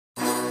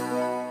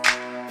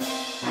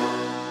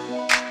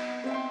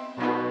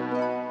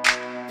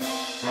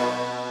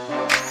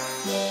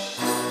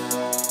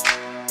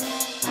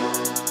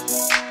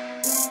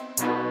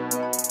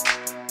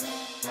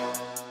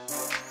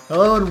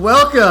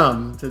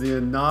welcome to the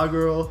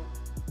inaugural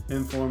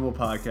Informal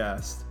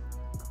Podcast.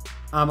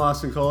 I'm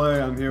Austin Kohler.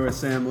 I'm here with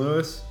Sam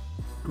Lewis.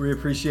 We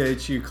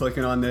appreciate you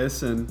clicking on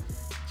this and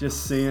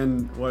just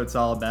seeing what it's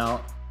all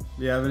about.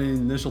 Do you have any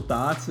initial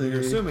thoughts? You're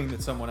assuming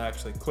that someone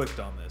actually clicked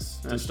on this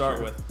to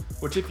start with,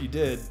 which if you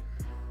did,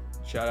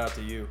 shout out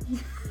to you.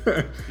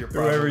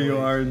 Wherever you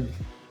are in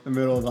the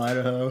middle of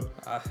Idaho.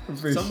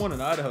 Someone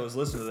in Idaho is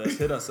listening to this.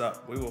 Hit us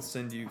up. We will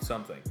send you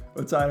something.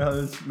 What's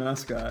Idaho's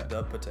mascot?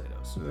 The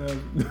potatoes.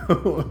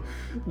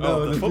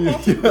 No, the football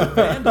team? The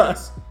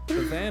Vandals.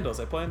 The Vandals.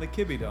 They play in the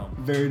Kibbe Dome.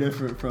 Very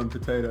different from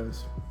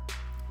potatoes.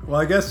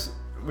 Well, I guess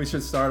we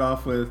should start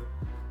off with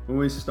when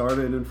we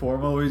started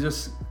Informal. We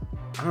just,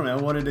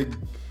 wanted to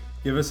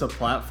give us a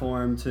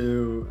platform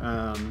to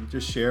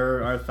just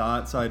share our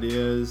thoughts,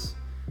 ideas,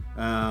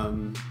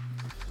 and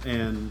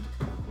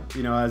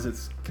as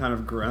it's kind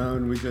of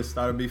grown, we just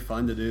thought it'd be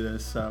fun to do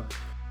this. So,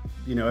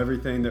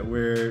 everything that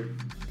we're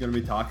going to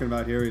be talking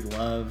about here, we'd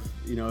love,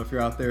 if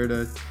you're out there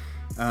to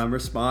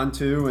respond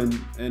to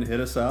and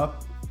hit us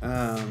up.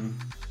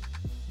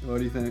 What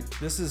do you think?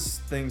 This is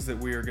things that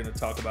we are going to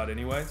talk about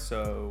anyway,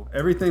 so...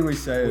 Everything we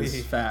say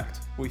is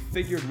fact. We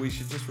figured we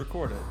should just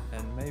record it,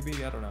 and maybe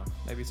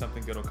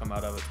something good will come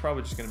out of it. It's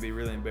probably just going to be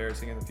really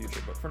embarrassing in the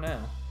future, but for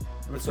now,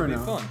 this will be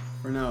fun.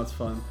 For now, it's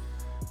fun.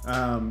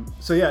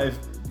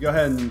 Go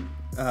ahead and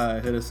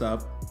hit us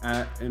up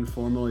at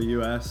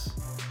InformalUS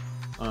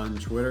on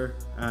Twitter,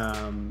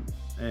 and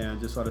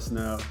just let us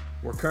know.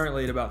 We're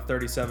currently at about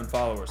 37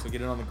 followers, so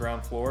get in on the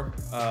ground floor.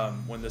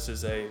 When this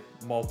is a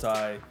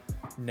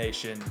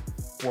multi-nation,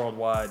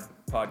 worldwide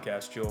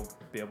podcast, you'll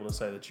be able to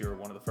say that you're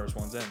one of the first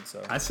ones in.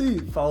 So I see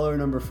follower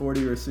number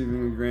 40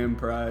 receiving a grand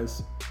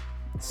prize.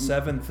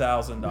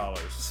 $7,000.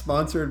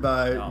 Sponsored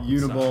by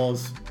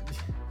Uniball's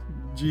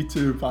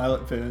G2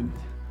 pilot pin.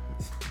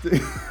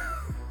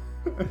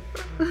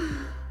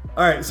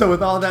 All right, so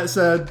with all that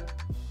said,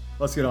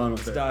 let's get on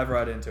with it. Let's dive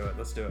right into it.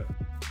 Let's do it.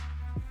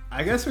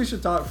 I guess we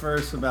should talk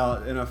first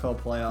about NFL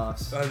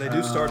playoffs. They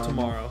do start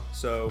tomorrow,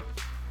 so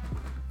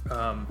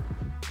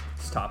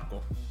it's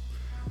topical.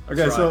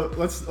 Okay, so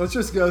let's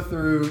just go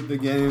through the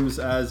games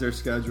as they're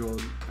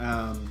scheduled.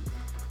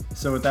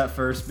 So with that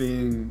first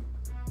being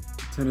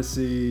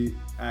Tennessee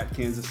at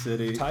Kansas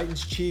City.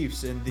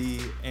 Titans-Chiefs in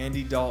the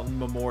Andy Dalton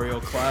Memorial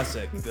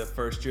Classic. The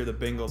first year the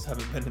Bengals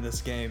haven't been in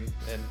this game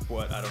in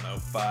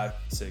 5,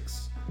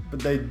 6. But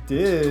they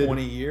did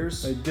 20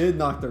 years. They did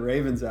knock the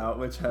Ravens out,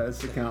 which has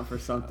to count for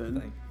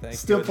something. Thank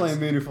Still goodness. Playing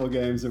meaningful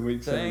games in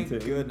Week 17.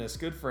 Thank goodness.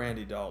 Good for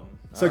Andy Dalton.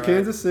 So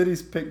Kansas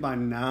City's picked by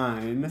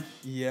 9.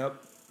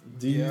 Yep.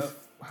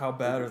 How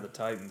bad are the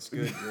Titans?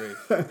 Good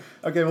grief.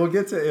 Okay, we'll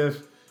get to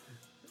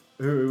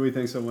who we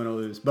think will win or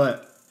lose.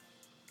 But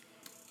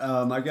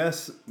I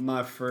guess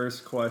my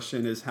first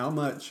question is are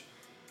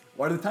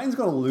the Titans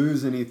going to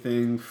lose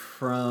anything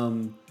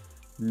from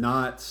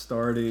not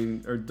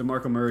starting or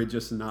DeMarco Murray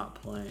just not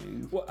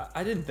playing? Well,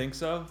 I didn't think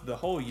so. The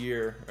whole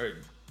year, or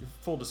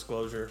full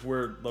disclosure,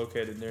 we're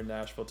located near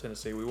Nashville,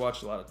 Tennessee. We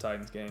watched a lot of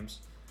Titans games.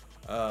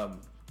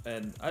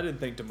 And I didn't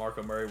think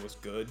DeMarco Murray was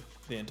good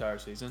the entire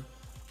season.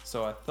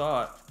 So I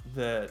thought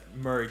that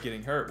Murray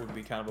getting hurt would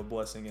be kind of a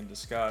blessing in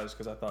disguise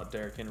because I thought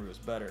Derrick Henry was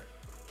better.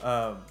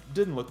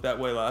 Didn't look that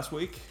way last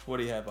week. What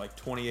do you have,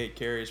 28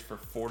 carries for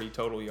 40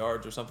 total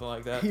yards or something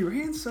like that? He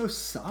ran so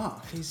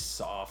soft. He's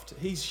soft.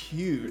 He's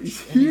huge.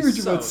 He's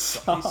huge, but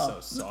soft. He's so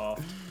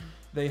soft.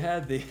 They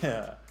had the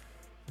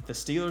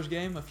Steelers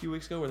game a few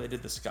weeks ago where they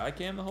did the sky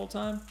cam the whole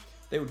time.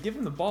 They would give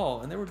him the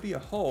ball, and there would be a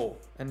hole.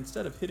 And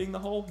instead of hitting the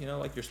hole,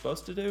 like you're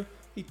supposed to do,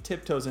 he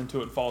tiptoes into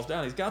it and falls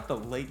down. He's got the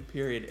late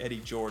period Eddie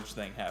George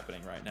thing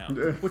happening right now,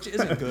 which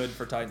isn't good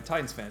for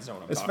Titans fans. Know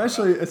what I'm talking about.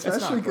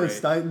 Especially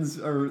because Titans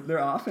their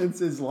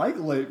offense is like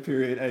late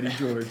period Eddie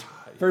George.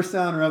 First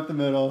down, right up the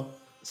middle.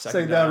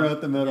 Second down, right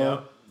up the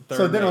middle. Yep.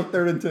 So then on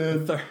 3rd and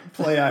 10,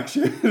 play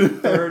action.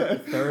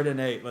 third and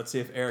 8. Let's see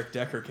if Eric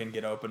Decker can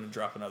get open and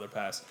drop another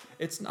pass.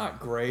 It's not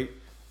great.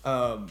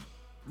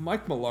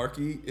 Mike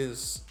Mularkey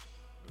is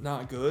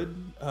not good.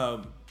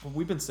 But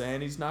we've been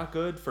saying he's not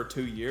good for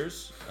 2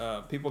 years.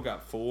 People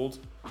got fooled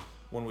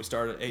when we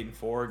started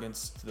 8-4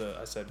 against we're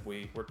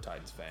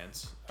Titans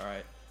fans. All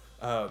right.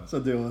 So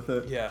deal with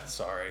it. Yeah,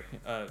 sorry.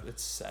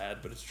 It's sad,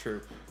 but it's true.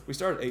 We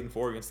started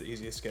 8-4 against the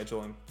easiest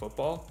schedule in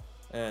football,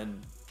 and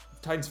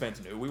Titans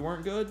fans knew we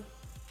weren't good.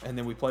 And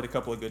then we played a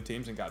couple of good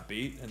teams and got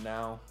beat, and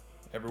now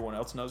everyone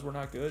else knows we're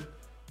not good.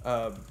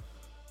 I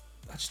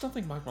just don't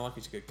think Mike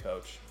Mularkey's a good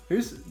coach.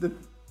 Here's the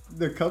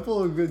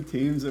couple of good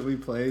teams that we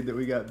played that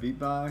we got beat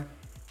by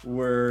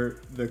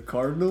were the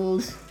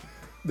Cardinals,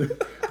 the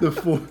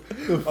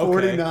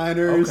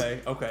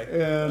 49ers, okay.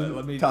 And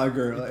let me Todd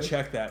Gurley.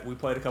 Check that. We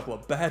played a couple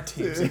of bad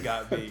teams and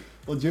got beat.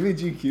 Well, Jimmy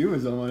GQ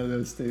was on one of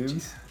those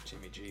teams.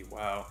 Jimmy G,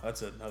 wow.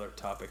 That's another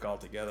topic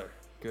altogether.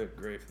 Good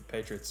grief. The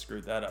Patriots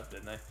screwed that up,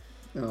 didn't they?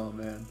 Oh,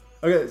 man.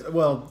 Okay,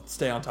 well.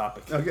 Stay on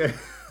topic. Okay.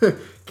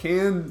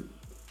 Can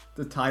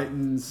the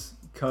Titans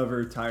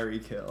cover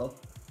Tyreek Hill?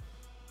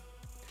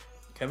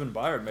 Kevin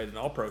Byard made an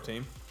all-pro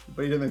team.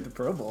 But he didn't make the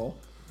Pro Bowl.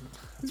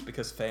 It's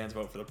because fans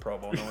vote for the Pro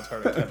Bowl. No one's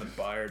heard of Kevin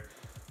Byard.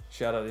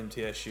 Shout out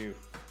MTSU.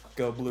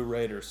 Go Blue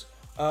Raiders.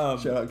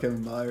 Shout out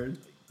Kevin Byard.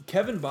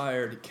 Kevin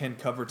Byard can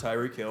cover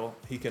Tyreek Hill.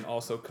 He can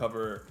also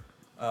cover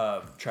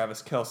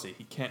Travis Kelce.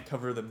 He can't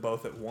cover them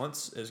both at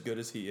once, as good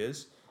as he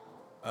is.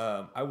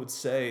 I would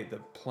say the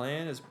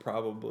plan is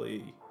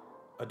probably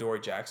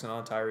Adoree Jackson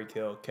on Tyreek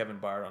Hill, Kevin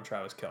Byard on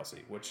Travis Kelce,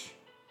 which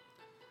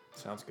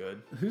sounds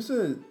good. Who's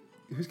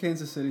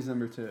Kansas City's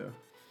number 2?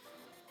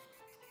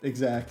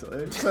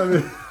 Exactly.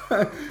 So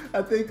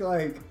I think,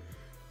 like,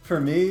 for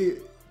me,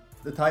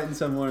 the Titans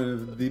have one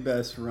of the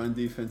best run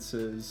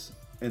defenses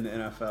in the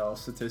NFL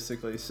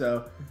statistically.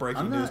 So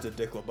breaking news to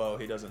Dick LeBeau,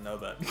 he doesn't know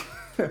that.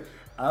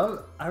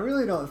 I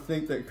really don't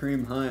think that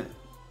Kareem Hunt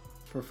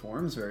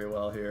performs very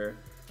well here.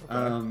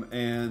 Okay.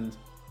 And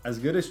as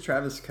good as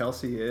Travis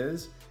Kelce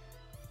is,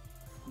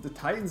 the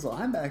Titans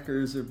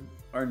linebackers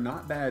are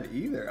not bad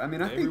either. I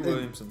mean, I think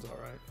Williamson's all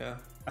right. Yeah.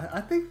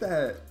 I think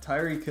that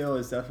Tyreek Hill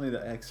is definitely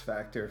the X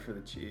factor for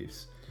the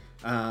Chiefs.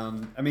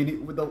 I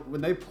mean,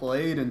 when they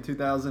played in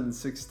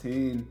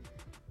 2016,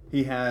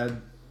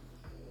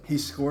 he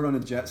scored on a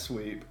jet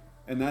sweep,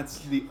 and that's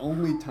the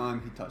only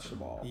time he touched the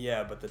ball.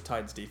 Yeah, but the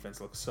Titans defense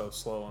looks so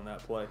slow on that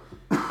play.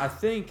 I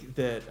think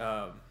that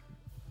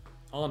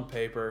on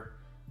paper,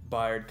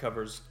 Byard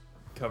covers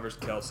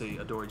Kelce,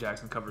 Adoree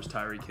Jackson covers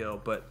Tyreek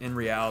Hill, but in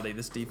reality,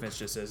 this defense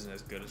just isn't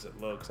as good as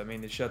it looks. I mean,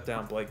 they shut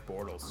down Blake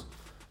Bortles.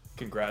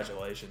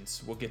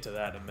 Congratulations. We'll get to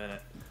that in a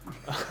minute.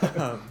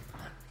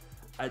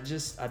 I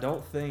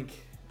don't think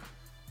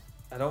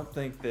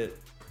that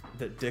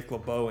Dick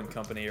LeBeau and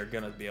company are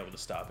going to be able to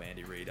stop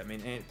Andy Reid. I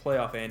mean,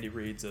 playoff Andy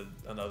Reid's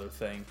another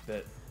thing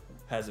that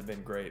hasn't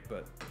been great,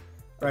 but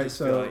I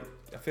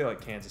feel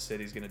like Kansas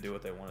City's going to do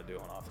what they want to do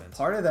on offense.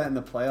 Part of that in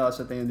the playoffs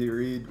with Andy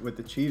Reid with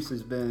the Chiefs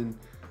has been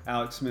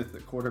Alex Smith,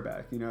 the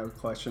quarterback. You know,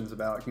 questions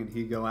about can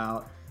he go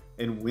out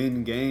and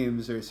win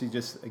games, or is he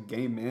just a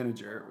game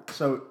manager?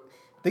 So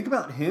think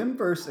about him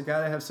versus the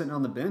guy they have sitting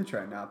on the bench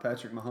right now,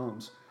 Patrick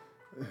Mahomes.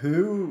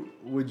 Who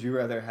would you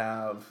rather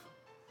have,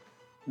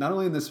 not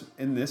only in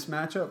this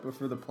matchup, but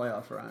for the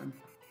playoff run?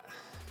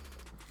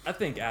 I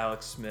think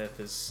Alex Smith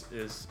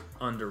is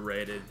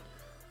underrated.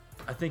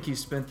 I think he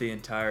spent the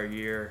entire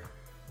year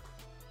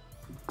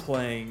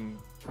playing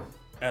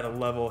at a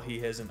level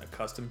he isn't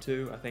accustomed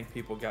to. I think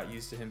people got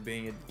used to him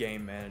being a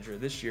game manager.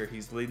 This year,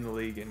 he's leading the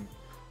league in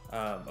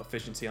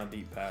efficiency on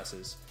deep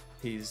passes.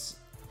 He's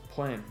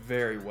playing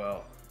very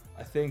well.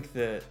 I think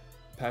that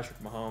Patrick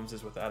Mahomes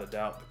is without a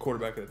doubt the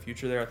quarterback of the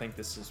future there. I think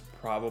this is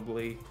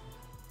probably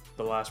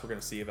the last we're going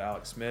to see of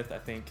Alex Smith. I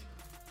think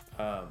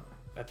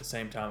at the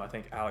same time, I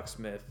think Alex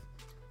Smith,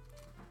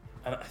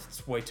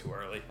 it's way too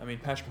early. I mean,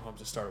 Patrick Mahomes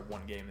just started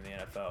one game in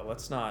the NFL.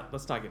 Let's not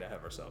get ahead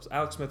of ourselves.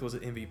 Alex Smith was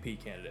an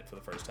MVP candidate for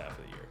the first half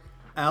of the year.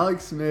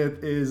 Alex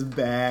Smith is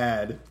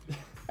bad.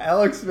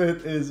 Alex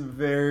Smith is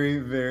very,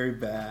 very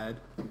bad.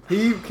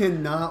 He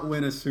cannot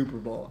win a Super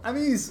Bowl. I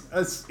mean, he's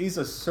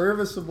a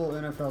serviceable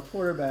NFL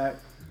quarterback.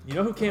 You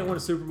know who can't win a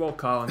Super Bowl?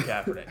 Colin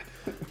Kaepernick.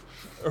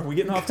 Are we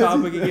getting off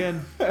topic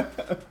again?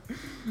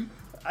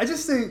 I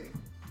just think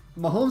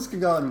Mahomes can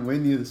go out and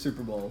win you the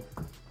Super Bowl.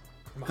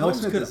 Alex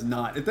Smith does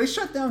not. If they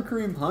shut down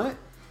Kareem Hunt,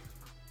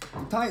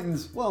 the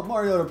Titans, well,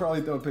 Mariota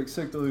probably throw a pick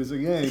six to lose the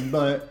game,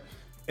 but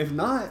if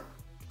not,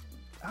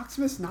 Alex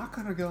Smith's not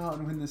going to go out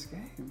and win this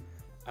game.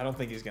 I don't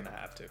think he's going to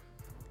have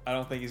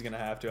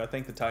to. I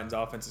think the Titans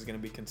offense is going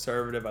to be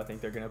conservative. I think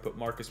they're going to put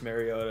Marcus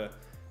Mariota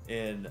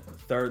in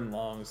third and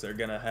longs. They're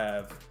going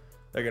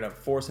to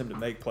force him to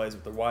make plays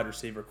with the wide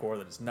receiver core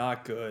that is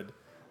not good.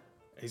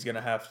 He's going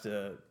to have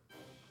to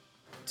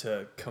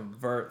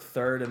convert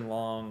third and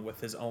long with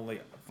his only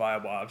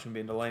viable option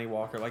being Delaney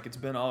Walker, like it's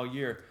been all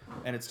year,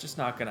 and it's just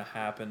not going to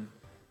happen.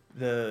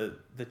 The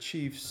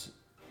Chiefs,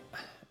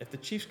 if the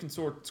Chiefs can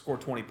score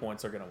 20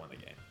 points, they're going to win the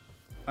game.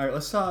 All right,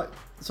 let's talk.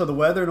 So the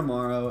weather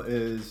tomorrow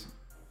is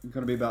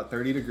going to be about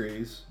 30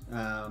 degrees.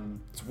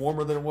 It's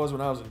warmer than it was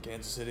when I was in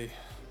Kansas City.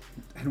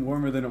 And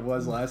warmer than it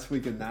was last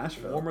week in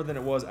Nashville. Warmer than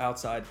it was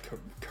outside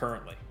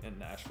currently in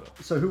Nashville.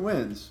 So who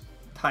wins?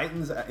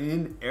 Titans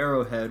in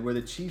Arrowhead, where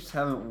the Chiefs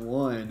haven't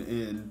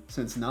won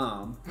since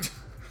Nam.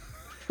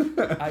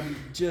 I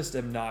just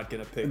am not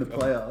going to pick. In the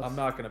playoffs. I'm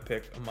not going to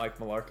pick a Mike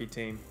Mularkey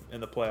team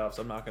in the playoffs.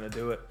 I'm not going to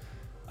do it.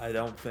 I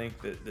don't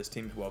think that this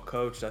team's well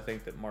coached. I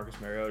think that Marcus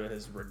Mariota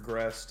has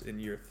regressed in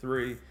year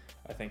 3.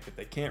 I think that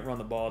they can't run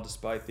the ball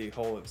despite the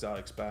whole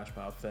exotic smash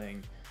mouth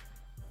thing.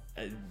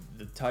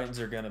 The Titans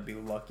are going to be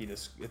lucky to.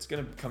 It's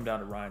going to come down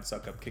to Ryan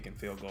Succop kicking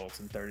field goals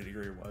in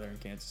 30-degree weather in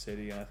Kansas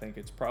City, and I think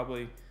it's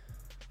probably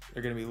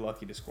they're going to be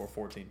lucky to score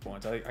 14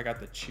 points. I got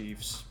the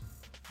Chiefs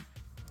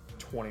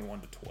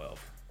 21-12.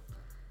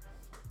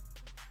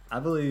 I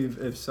believe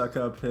if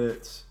Succop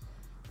hits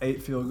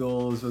 8 field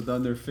goals with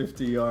under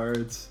 50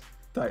 yards,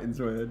 Titans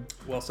win.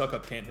 Well,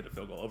 Succop can't hit a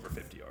field goal over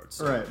 50 yards.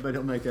 So. Right, but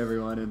he'll make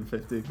everyone in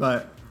 50.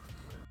 But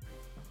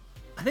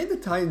I think the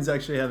Titans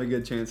actually have a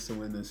good chance to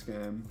win this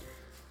game.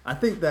 I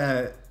think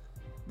that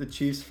the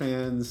Chiefs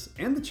fans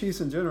and the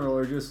Chiefs in general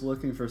are just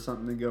looking for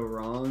something to go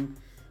wrong.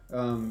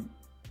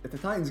 If the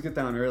Titans get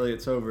down early,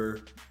 it's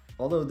over.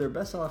 Although their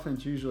best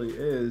offense usually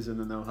is in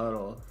the no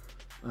huddle.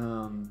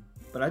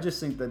 But I just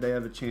think that they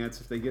have a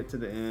chance if they get to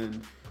the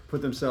end,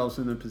 put themselves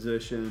in a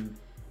position.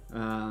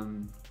 I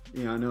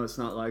know it's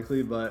not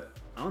likely, but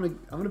I'm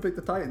gonna pick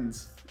the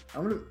Titans.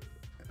 I'm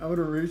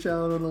gonna reach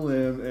out on a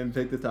limb and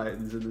pick the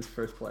Titans in this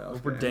first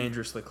playoff We're game.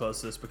 dangerously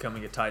close to this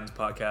becoming a Titans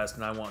podcast,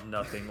 and I want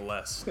nothing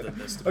less than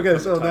this. To Okay,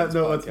 so on Titans that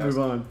note, let's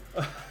podcast.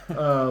 move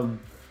on.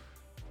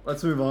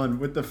 Let's move on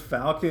with the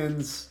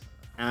Falcons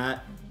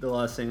at the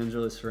Los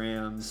Angeles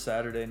Rams.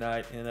 Saturday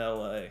night in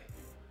LA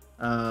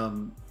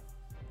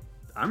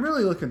I'm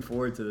really looking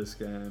forward to this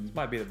game.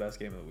 might be the best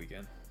game of the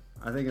weekend.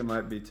 I think it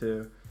might be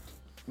too.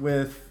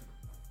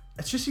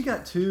 It's just you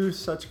got two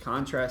such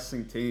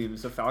contrasting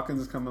teams. The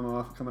Falcons is coming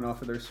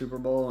off of their Super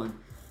Bowl and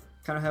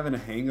kind of having a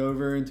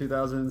hangover in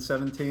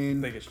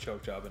 2017. Biggest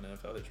choke job in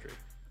NFL history.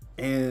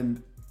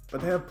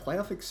 But they have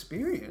playoff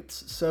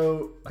experience.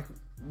 So, like,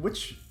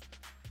 which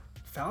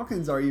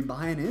Falcons are you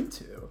buying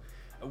into?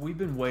 We've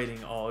been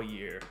waiting all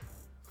year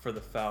for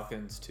the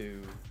Falcons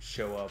to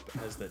show up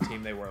as the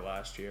team they were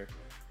last year.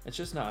 It's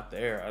just not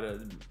there.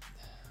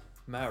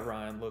 Matt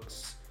Ryan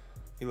looks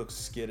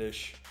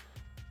skittish.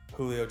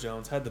 Julio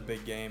Jones had the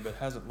big game, but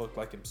hasn't looked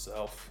like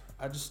himself.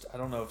 I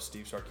don't know if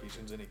Steve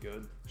Sarkisian's any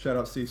good. Shout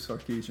out Steve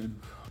Sarkisian.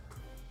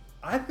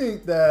 I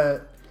think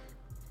that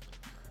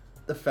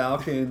the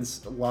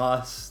Falcons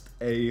lost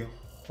a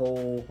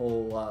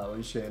whole lot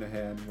when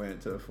Shanahan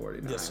went to the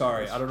 49ers. Yeah,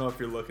 sorry. I don't know if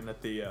you're looking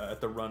at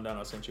the rundown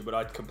I sent you, but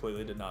I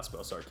completely did not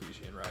spell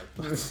Sarkisian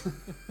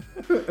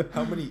right.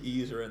 How many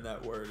E's are in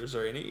that word? Is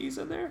there any E's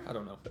in there? I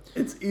don't know.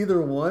 It's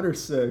either 1 or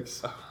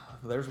 6.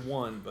 There's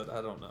one, but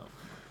I don't know.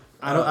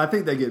 I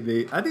think they get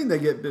beat. I think they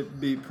get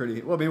beat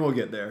pretty. Well, I mean, we'll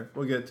get there.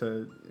 We'll get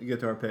to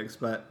our picks,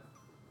 but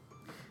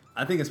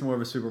I think it's more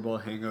of a Super Bowl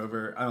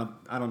hangover.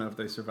 I don't know if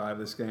they survive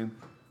this game.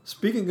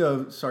 Speaking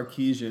of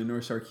Sarkisian,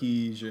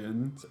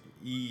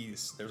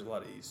 E's. There's a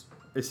lot of E's.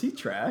 is he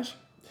trash?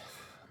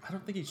 I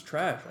don't think he's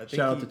trash.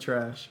 Shout out to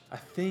trash. I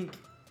think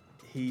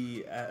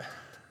he.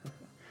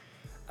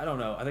 I don't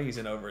know. I think he's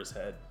in over his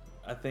head.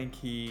 I think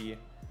he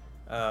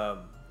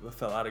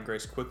fell out of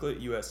grace quickly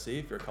at USC.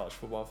 If you're a college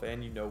football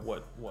fan, you know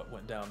what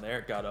went down there.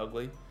 It got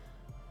ugly.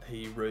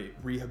 He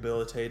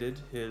rehabilitated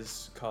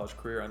his college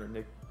career under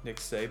Nick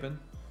Saban.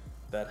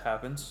 That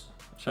happens.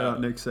 Shout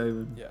out Nick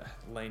Saban. Yeah,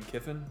 Lane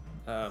Kiffin.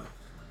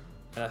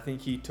 And I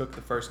think he took the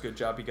first good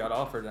job he got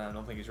offered, and I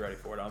don't think he's ready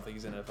for it. I don't think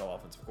he's an NFL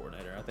offensive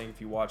coordinator. I think if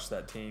you watch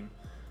that team,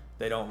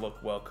 they don't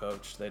look well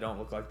coached. They don't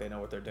look like they know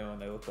what they're doing.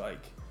 They look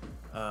like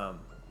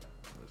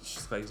it's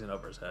just like he's in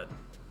over his head.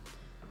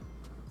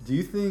 Do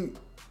you think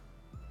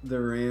the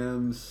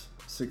Rams'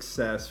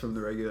 success from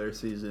the regular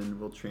season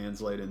will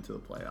translate into the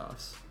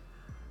playoffs?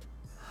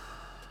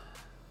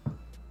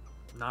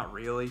 Not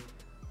really.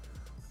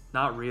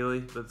 Not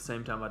really, but at the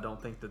same time, I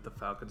don't think that the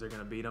Falcons are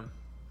going to beat them.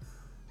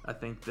 I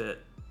think that,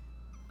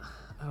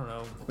 I don't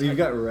know. Well, you've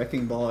got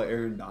wrecking ball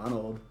Aaron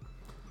Donald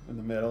in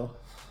the middle.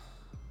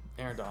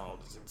 Aaron Donald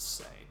is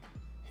insane.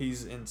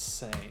 He's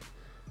insane.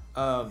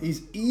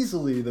 He's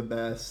easily the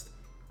best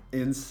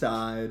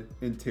inside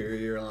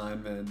interior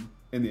lineman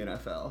in the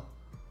NFL.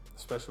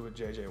 Especially with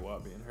J.J.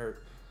 Watt being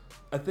hurt.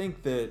 I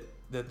think that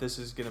this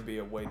is going to be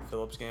a Wade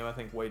Phillips game. I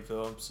think Wade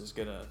Phillips is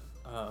going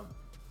to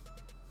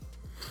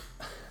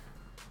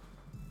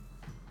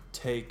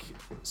take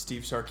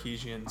Steve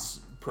Sarkisian's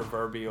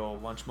proverbial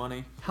lunch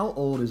money. How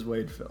old is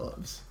Wade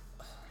Phillips?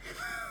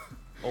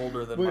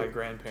 Older than Wait, my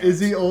grandparents. Is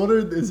he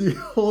older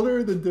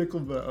than Dick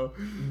LeBeau?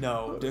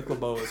 No, Dick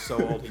LeBeau is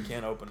so old he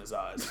can't open his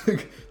eyes.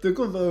 Dick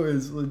LeBeau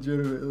is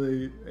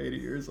legitimately 80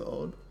 years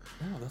old.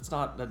 No, that's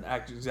not an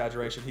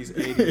exaggeration. He's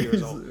 80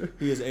 years old.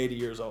 He is 80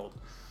 years old.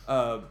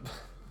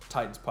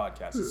 Titans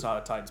podcast. It's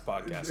not a Titans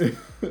podcast.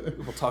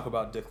 We'll talk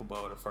about Dick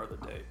LeBeau at a further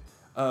date.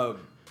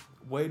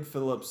 Wade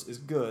Phillips is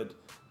good,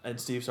 and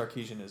Steve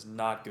Sarkisian is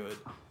not good,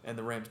 and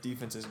the Rams'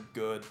 defense is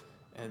good,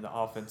 and the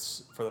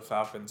offense for the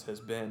Falcons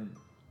has been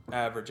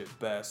average at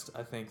best.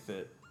 I think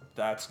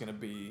that's going to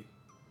be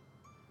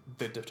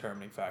the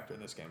determining factor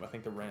in this game. I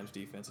think the Rams'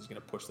 defense is going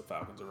to push the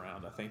Falcons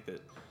around. I think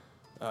that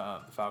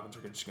the Falcons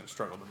are just going to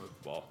struggle to move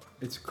the ball.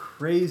 It's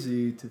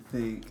crazy to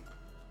think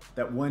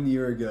that 1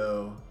 year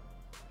ago,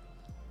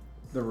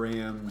 the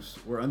Rams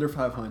were under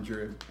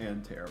 500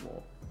 and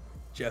terrible.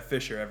 Jeff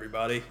Fisher,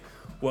 everybody.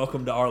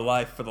 Welcome to our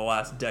life for the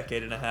last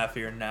decade and a half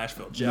here in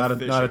Nashville. Not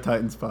a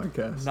Titans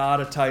podcast.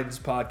 Not a Titans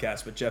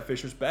podcast, but Jeff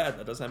Fisher's bad.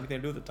 That doesn't have anything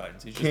to do with the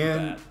Titans. He's just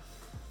bad.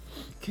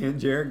 Can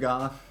Jared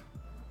Goff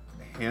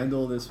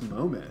handle this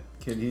moment?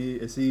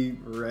 Is he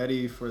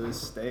ready for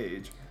this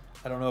stage?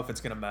 I don't know if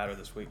it's going to matter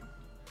this week.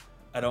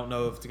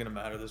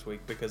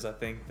 Because I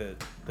think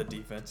that the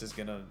defense is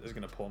gonna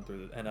pull them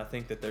through, and I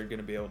think that they're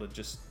gonna be able to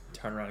just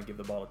turn around and give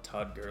the ball to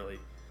Todd Gurley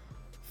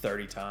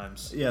 30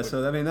 times. Yeah,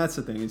 so I mean that's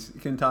the thing.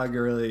 Can Todd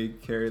Gurley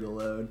carry the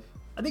load?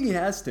 I think he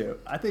has to.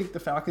 I think the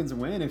Falcons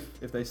win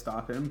if they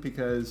stop him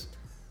because,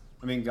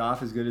 I mean,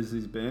 Goff, as good as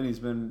he's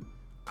been,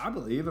 I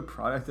believe, a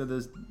product of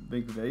this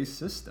McVay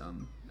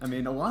system. I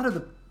mean, a lot of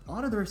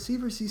the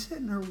receivers he's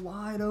hitting are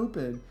wide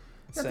open.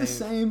 Got the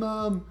same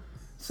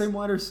Same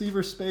wide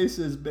receiver space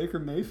as Baker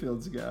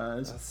Mayfield's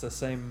guys. That's the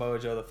same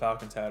mojo the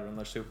Falcons had on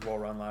their Super Bowl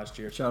run last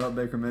year. Shout out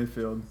Baker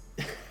Mayfield.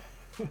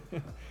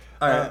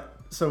 All right.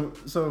 So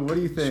what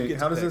do you think?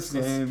 How does this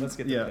game? Let's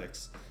get the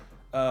picks.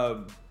 I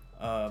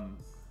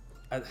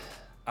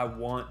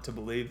want to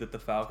believe that the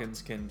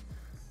Falcons can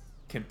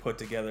put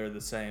together the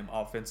same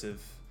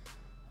offensive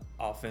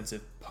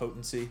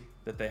potency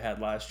that they had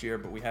last year,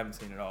 but we haven't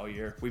seen it all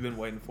year. We've been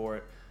waiting for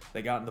it.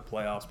 They got in the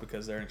playoffs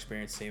because they're an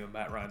experienced team, and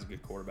Matt Ryan's a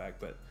good quarterback,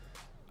 but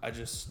I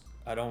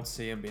don't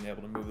see him being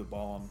able to move the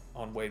ball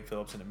on Wade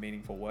Phillips in a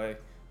meaningful way.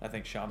 I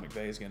think Sean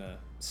McVay is going to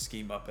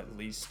scheme up at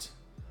least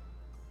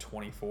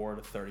 24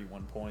 to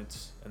 31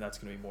 points, and that's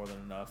going to be more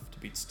than enough to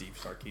beat Steve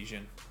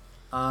Sarkisian.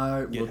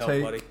 I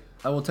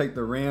will take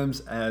the Rams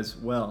as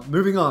well.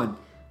 Moving on.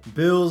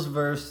 Bills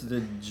versus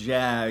the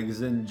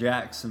Jags in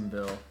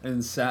Saxonville.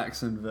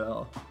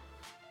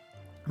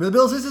 For the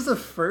Bills, this is the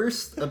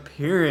first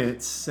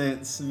appearance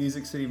since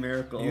Music City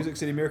Miracle. Music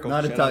City Miracle.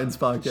 Not a Titans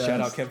podcast.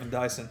 Shout out Kevin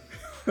Dyson.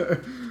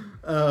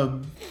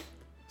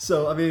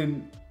 So, I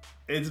mean,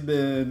 it's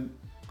been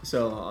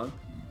so long.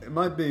 It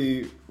might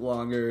be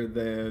longer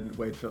than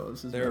Wade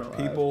Phillips has been alive.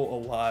 There are people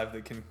alive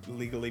that can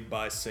legally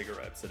buy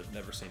cigarettes that have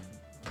never seen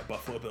a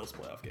Buffalo Bills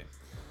playoff game.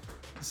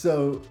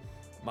 So,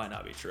 might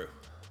not be true.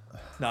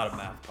 Not a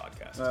math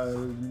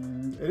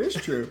podcast. It is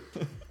true.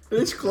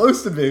 It's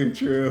close to being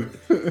true.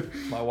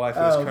 My wife,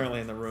 who is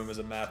currently in the room, is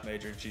a math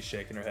major, and she's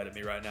shaking her head at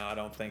me right now. I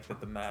don't think that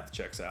the math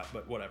checks out,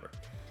 but whatever.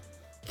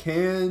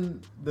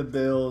 Can the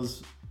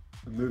Bills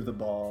move the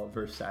ball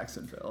versus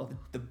Jacksonville?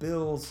 The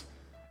Bills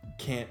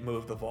can't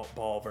move the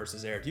ball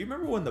versus air. Do you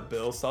remember when the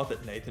Bills thought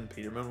that Nathan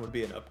Peterman would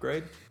be an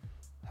upgrade?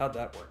 How'd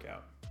that work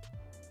out?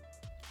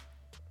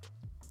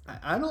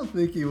 I don't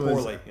think he was.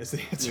 Poorly is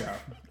the answer.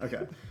 Yeah.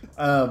 Okay.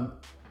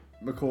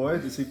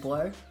 McCoy, does he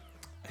play?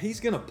 He's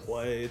gonna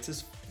play.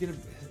 It's gonna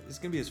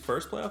be his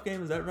first playoff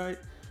game. Is that right?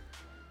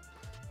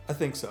 I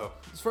think so.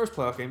 His first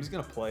playoff game. He's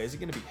gonna play. Is he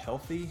gonna be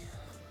healthy?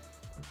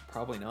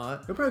 Probably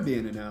not. He'll probably be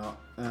in and out.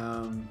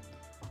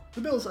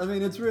 The Bills. I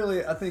mean, it's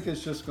really. I think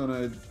it's just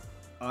gonna.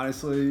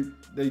 Honestly,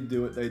 they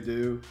do what they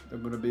do. They're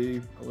gonna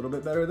be a little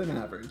bit better than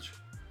average.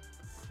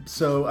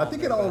 So I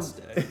think it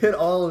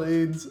all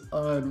leans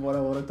on what I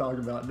want to talk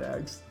about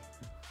next,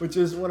 which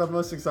is what I'm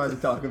most excited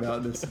to talk about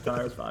in this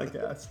entire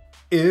podcast.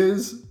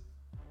 Is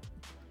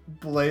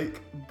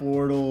Blake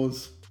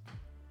Bortles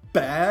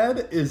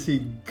bad? Is he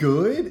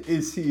good?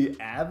 Is he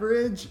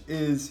average?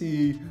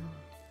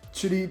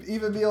 Should he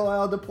even be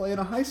allowed to play in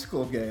a high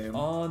school game?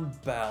 On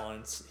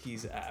balance,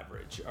 he's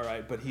average, all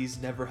right? But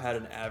he's never had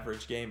an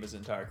average game his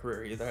entire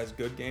career. He either has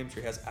good games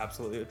or he has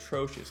absolutely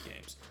atrocious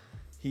games.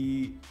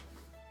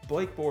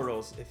 Blake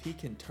Bortles, if he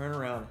can turn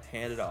around and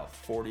hand it off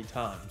 40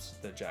 times,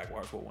 the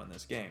Jaguars will win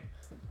this game.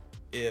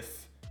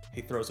 If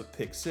he throws a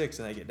pick six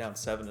and they get down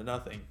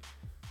 7-0,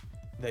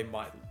 they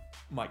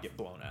might get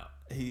blown out.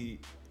 He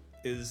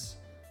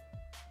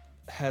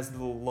has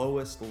the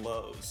lowest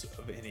lows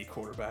of any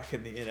quarterback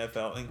in the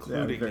NFL,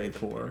 including Nathan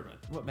Peterman.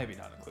 Well, maybe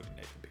not including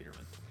Nathan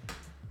Peterman.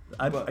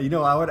 I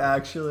would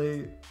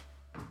actually,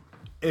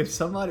 if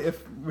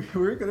we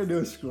were going to do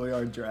a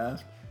schoolyard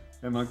draft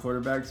and my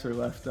quarterbacks are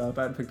left up,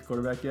 I hadn't picked a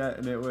quarterback yet,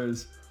 and it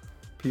was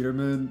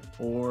Peterman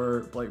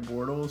or Blake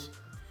Bortles,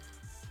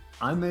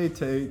 I may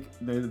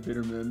take Nathan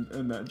Peterman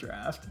in that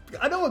draft.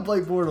 I know what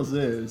Blake Bortles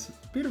is.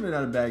 Peterman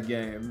had a bad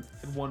game.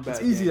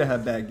 It's easy to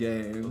have bad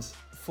games.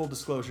 Full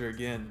disclosure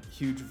again,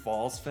 huge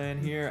Vols fan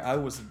here. I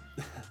was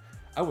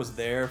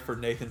there for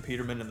Nathan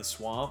Peterman in the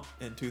swamp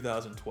in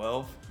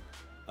 2012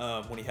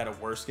 when he had a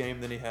worse game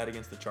than he had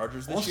against the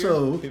Chargers this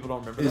year. People don't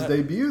remember his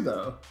debut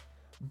though.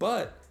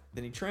 But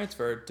then he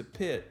transferred to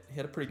Pitt. He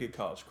had a pretty good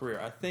college career.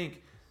 I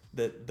think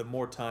that the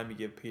more time you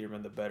give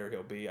Peterman, the better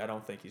he'll be. I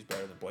don't think he's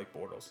better than Blake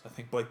Bortles. I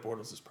think Blake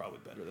Bortles is probably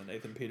better than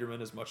Nathan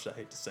Peterman, as much as I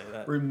hate to say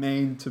that.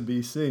 Remain to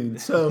be seen.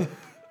 So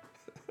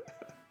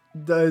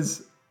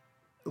does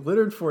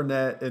Leonard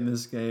Fournette in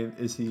this game,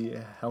 is he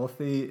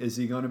healthy? Is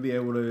he going to be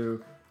able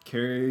to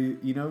carry,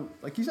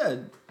 like you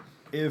said,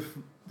 if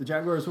the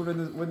Jaguars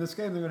win this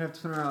game, they're going to have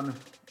to turn around and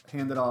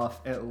hand it off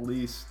at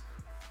least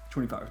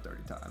 25 or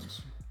 30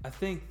 times. I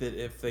think that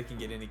if they can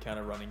get any kind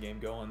of running game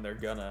going, they're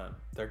gonna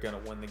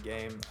win the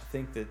game. I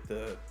think that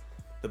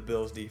the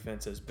Bills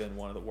defense has been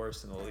one of the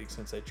worst in the league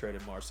since they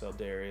traded Marcel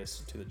Darius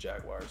to the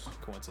Jaguars,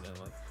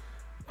 coincidentally.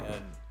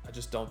 And I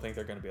just don't think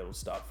they're going to be able to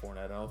stop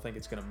Fournette. I don't think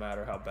it's going to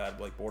matter how bad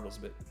Blake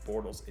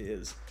Bortles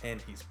is,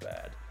 and he's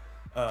bad.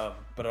 But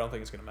I don't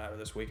think it's going to matter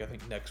this week. I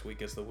think next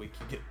week is the week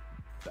you get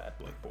bad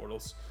Blake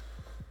Bortles.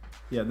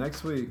 Yeah,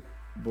 next week,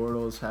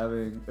 Bortles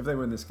if they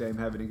win this game,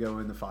 having to go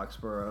into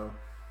Foxborough.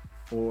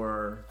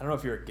 Or I don't know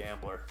if you're a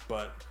gambler,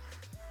 but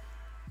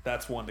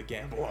that's one to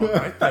gamble on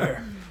right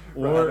there. I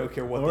don't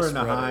care what the spread is. Or in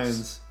the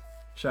Heinz.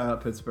 Shout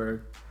out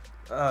Pittsburgh.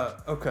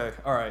 Okay,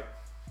 all right.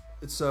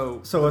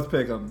 So let's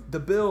pick them. The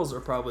Bills are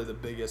probably the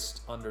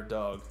biggest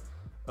underdog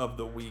of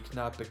the week,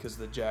 not because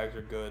the Jags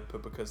are good,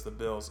 but because the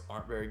Bills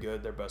aren't very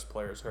good. Their best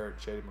player is hurt,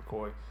 Shady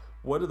McCoy.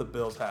 What do the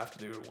Bills have to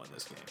do to win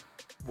this game?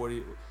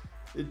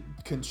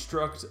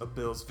 Construct a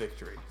Bills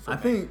victory? I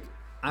think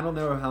I don't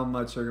know how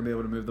much they're going to be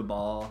able to move the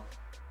ball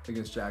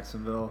against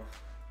Jacksonville.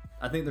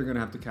 I think they're going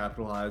to have to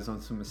capitalize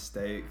on some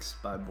mistakes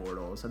by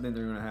Bortles. I think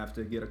they're going to have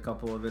to get a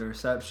couple of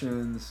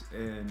interceptions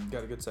and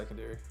got a good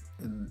secondary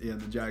in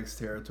the Jags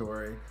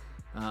territory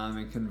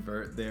and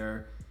convert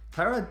there.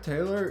 Tyrod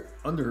Taylor,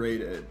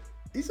 underrated.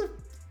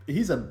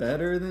 He's a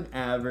better than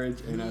average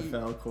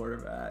NFL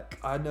quarterback.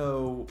 I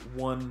know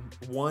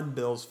one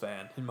Bills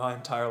fan in my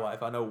entire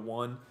life. I know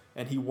one,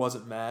 and he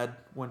wasn't mad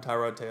when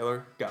Tyrod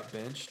Taylor got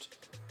benched.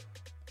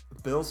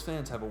 Bills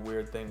fans have a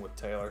weird thing with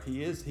Taylor.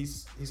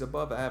 He's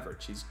above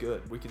average. He's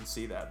good. We can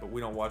see that, but we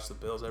don't watch the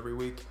Bills every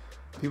week.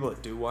 People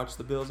that do watch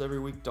the Bills every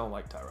week don't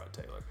like Tyrod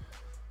Taylor.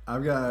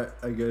 I've got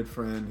a good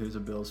friend who's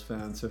a Bills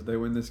fan, so if they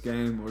win this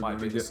game, might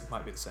be the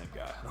same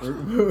guy.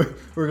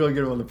 We're going to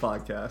get him on the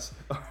podcast.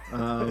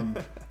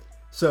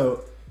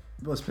 So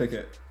let's pick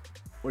it.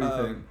 What do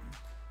you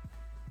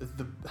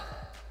think?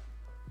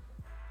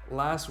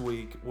 Last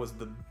week was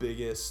the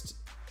biggest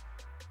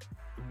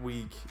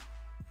week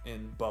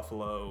in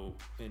Buffalo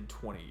in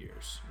 20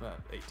 years,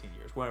 18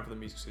 years, whatever the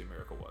Music City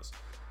Miracle was.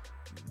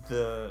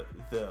 The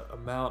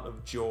amount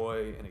of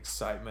joy and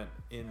excitement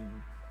in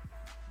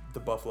the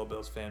Buffalo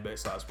Bills fan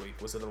base last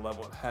week was at a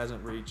level it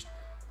hasn't reached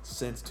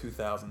since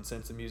 2000,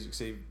 since the Music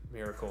City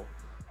Miracle,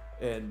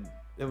 and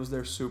it was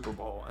their Super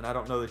Bowl. And I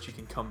don't know that you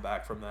can come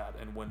back from that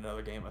and win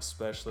another game,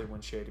 especially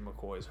when Shady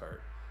McCoy is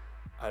hurt.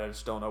 I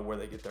just don't know where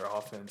they get their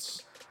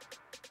offense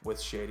with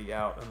Shady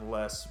out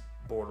unless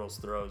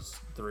Bortles throws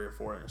 3 or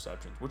 4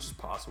 interceptions, which is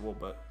possible,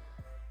 but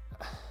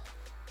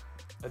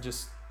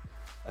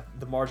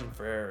the margin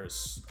for error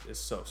is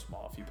so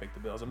small. If you pick the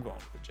Bills, I'm going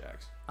with the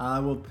Jags. I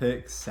will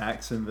pick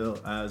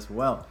Saxonville as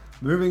well.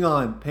 Moving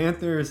on,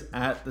 Panthers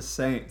at the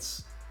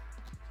Saints.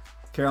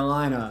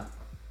 Carolina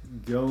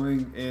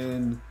going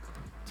in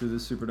to the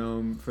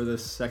Superdome for the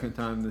second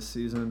time this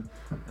season.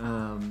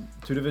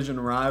 2 division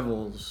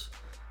rivals,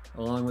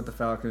 along with the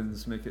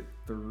Falcons, make it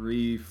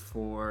 3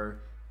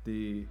 for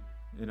the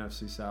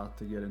NFC South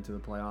to get into the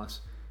playoffs.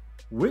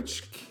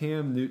 Which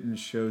Cam Newton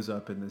shows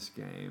up in this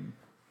game?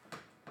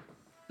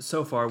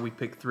 So far, we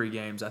picked 3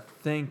 games. I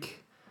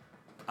think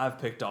I've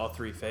picked all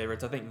 3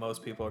 favorites. I think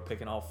most people are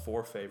picking all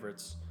 4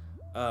 favorites.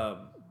 I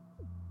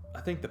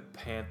think the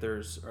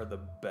Panthers are the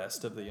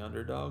best of the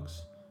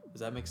underdogs. Does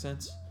that make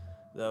sense?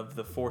 Of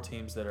the 4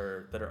 teams that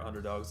are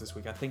underdogs this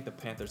week, I think the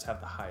Panthers have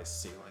the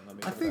highest ceiling.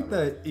 I think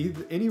that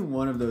any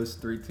one of those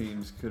 3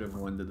 teams could have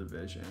won the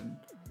division.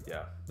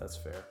 Yeah, that's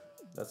fair.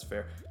 That's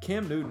fair.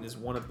 Cam Newton is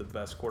one of the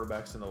best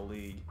quarterbacks in the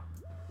league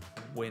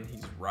when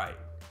he's right.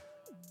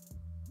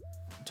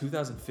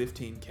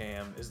 2015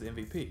 Cam is the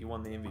MVP. He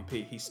won the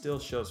MVP. He still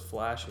shows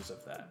flashes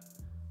of that.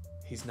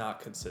 He's not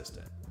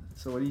consistent.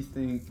 So what do you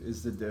think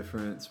is the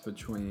difference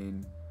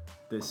between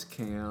this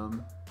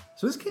Cam?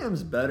 So this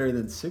Cam's better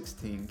than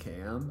 16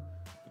 Cam.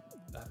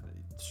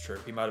 It's true.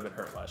 He might have been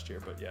hurt last year,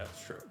 but yeah,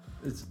 it's true.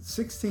 It's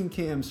 16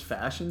 Cam's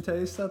fashion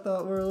taste, I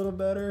thought, were a little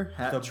better.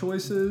 Hat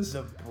choices.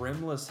 The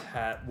brimless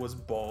hat was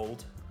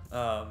bold.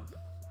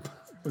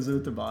 Was it a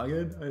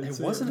toboggan? It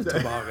wasn't a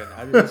toboggan.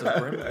 It was a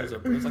brim. It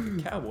was like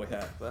a cowboy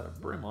hat that had a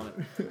brim on it.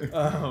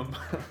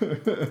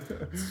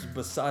 It's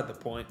beside the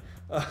point.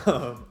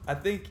 I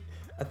think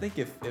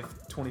if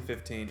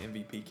 2015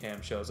 MVP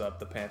Cam shows up,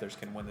 the Panthers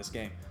can win this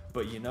game.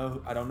 But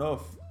I don't know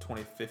if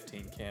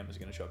 2015 Cam is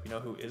going to show up. You know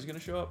who is going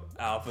to show up?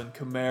 Alvin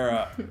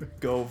Kamara.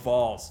 Go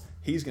Vols.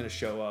 He's going to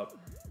show up.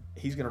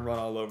 He's going to run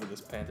all over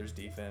this Panthers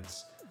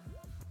defense.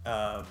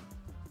 Alvin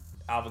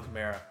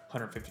Kamara,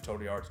 150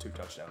 total yards, 2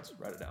 touchdowns.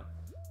 Write it down.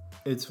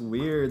 It's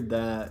weird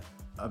that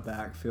a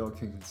backfield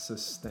can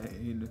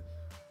sustain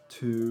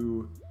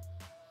 2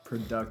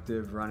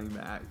 productive running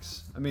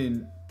backs. I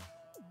mean,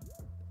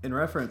 in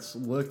reference,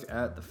 look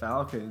at the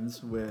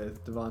Falcons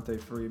with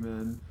Devontae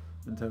Freeman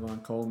and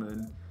Tevon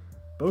Coleman.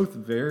 Both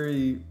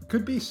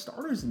could be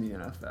starters in the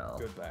NFL.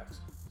 Good backs.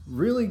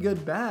 Really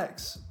good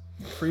backs.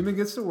 Freeman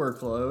gets the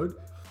workload.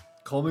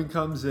 Coleman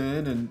comes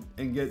in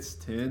and gets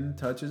 10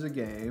 touches a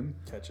game.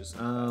 Catches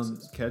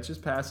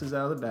passes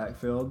out of the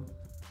backfield.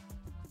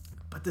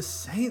 But the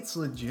Saints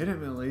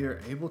legitimately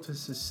are able to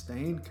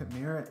sustain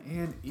Kamara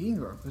and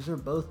Ingram because they're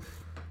both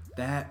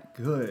that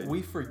good.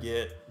 We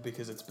forget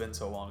because it's been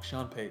so long.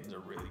 Sean Payton's a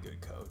really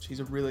good coach. He's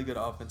a really good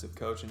offensive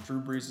coach, and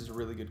Drew Brees is a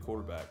really good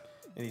quarterback.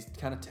 And he's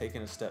kind of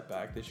taken a step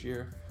back this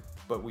year,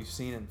 but we've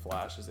seen in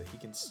flashes that he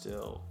can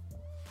still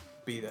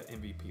be that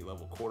MVP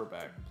level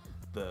quarterback.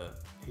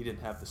 He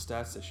didn't have the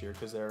stats this year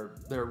because they're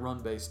a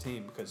run-based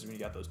team, because when you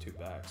got those 2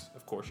 backs,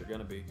 of course you're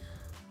going to be.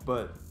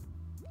 But,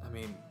 I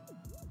mean,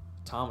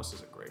 Thomas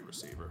is a great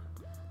receiver.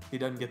 He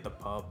doesn't get the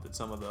pub that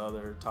some of the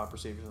other top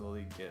receivers in the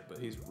league get, but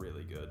he's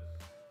really good.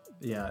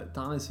 Yeah,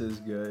 Thomas is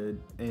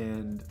good,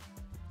 and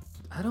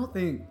I don't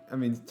think,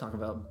 talk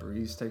about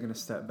Brees taking a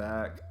step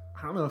back,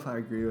 I don't know if I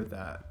agree with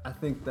that. I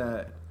think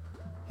that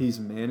he's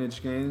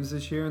managed games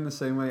this year in the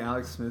same way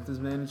Alex Smith has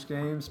managed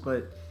games,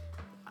 but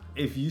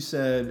if you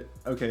said,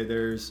 okay,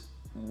 there's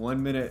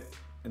 1 minute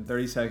and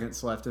 30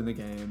 seconds left in the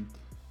game,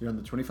 you're on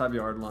the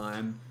 25-yard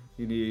line,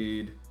 you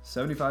need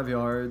 75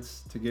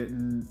 yards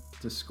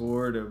to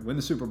score to win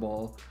the Super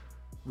Bowl,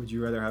 would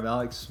you rather have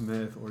Alex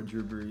Smith or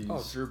Drew Brees?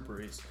 Oh, Drew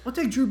Brees. I'll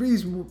take Drew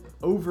Brees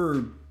over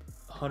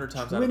 100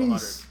 times out of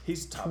 100.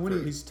 He's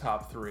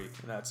top three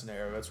in that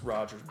scenario. That's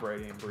Rodgers,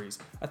 Brady, and Brees.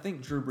 I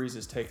think Drew Brees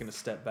has taken a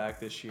step back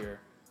this year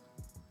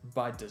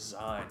by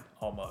design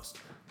almost.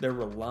 They're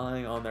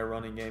relying on their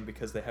running game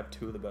because they have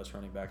two of the best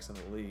running backs in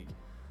the league.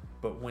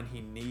 But when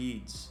he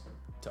needs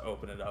to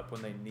open it up,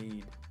 when they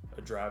need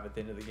a drive at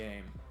the end of the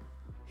game,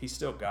 he's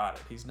still got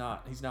it. He's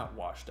not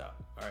washed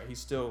up. All right, he's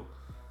still.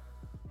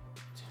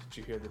 Did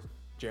you hear the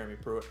Jeremy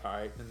Pruitt? All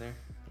right, in there.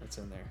 It's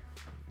in there.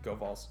 Go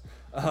Vols.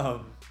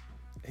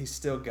 He's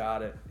still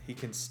got it. He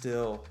can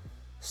still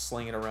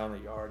sling it around the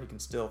yard. He can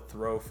still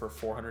throw for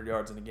 400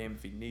 yards in a game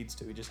if he needs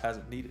to. He just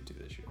hasn't needed to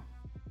this year.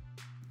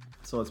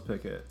 So let's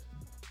pick it.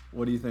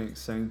 What do you think,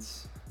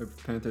 Saints or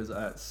Panthers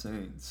at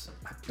Saints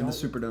in the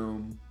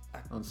Superdome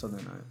on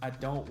Sunday night? I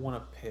don't want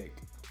to pick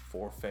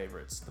four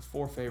favorites. The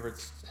four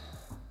favorites,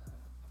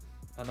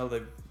 I know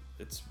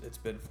it's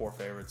been four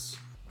favorites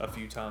a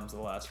few times the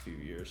last few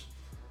years,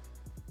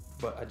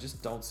 but I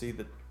just don't see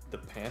the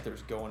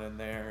Panthers going in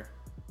there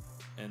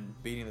and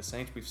beating the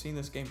Saints. We've seen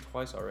this game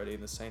twice already,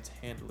 and the Saints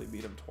handily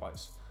beat them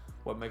twice.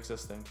 What makes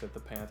us think that the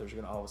Panthers are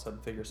going to all of a sudden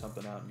figure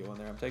something out and go in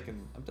there? I'm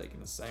taking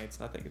the Saints,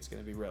 and I think it's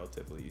going to be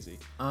relatively easy.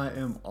 I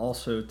am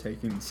also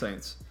taking the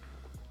Saints.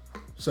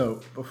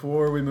 So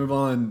before we move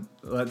on,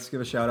 let's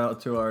give a shout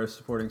out to our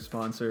supporting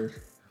sponsor,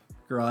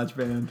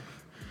 GarageBand.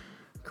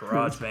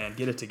 GarageBand,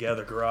 get it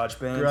together,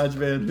 GarageBand.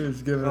 GarageBand,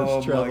 who's given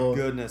us trouble. Oh my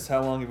goodness,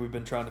 how long have we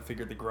been trying to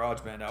figure the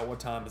GarageBand out? What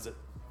time is it?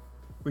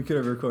 We could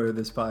have recorded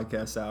this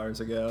podcast hours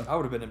ago. I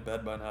would have been in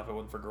bed by now if it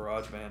wasn't for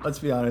GarageBand. Let's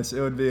be honest,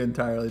 it would be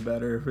entirely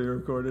better if we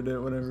recorded it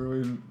whenever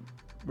we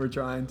were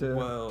trying to.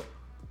 Well,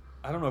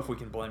 I don't know if we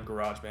can blame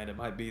GarageBand. It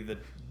might be the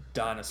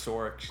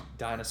dinosaurish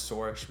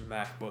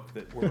MacBook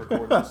that we're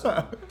recording this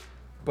on.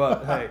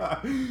 But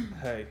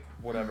hey,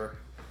 whatever.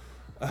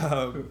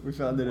 We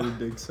found it in a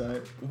dig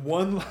site.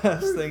 One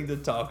last thing to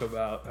talk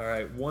about. All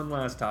right, one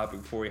last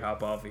topic before we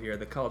hop off of here.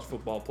 The college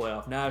football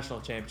playoff national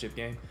championship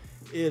game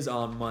is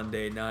on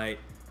Monday night.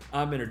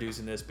 I'm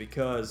introducing this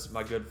because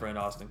my good friend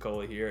Austin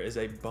Coley here is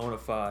a bona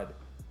fide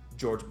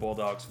Georgia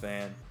Bulldogs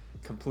fan,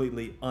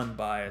 completely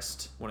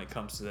unbiased when it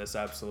comes to this,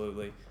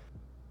 absolutely.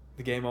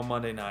 The game on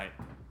Monday night,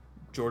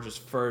 Georgia's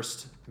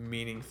first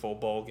meaningful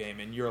bowl game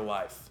in your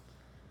life.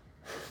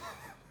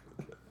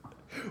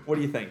 What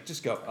do you think?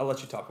 Just go. I'll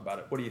let you talk about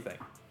it. What do you think?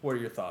 What are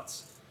your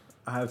thoughts?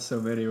 I have so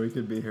many. We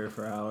could be here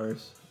for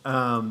hours.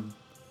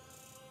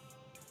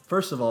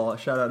 First of all,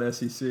 shout out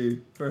SEC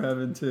for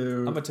having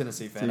two. I'm a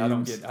Tennessee fan.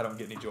 Teams. I don't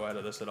get any joy out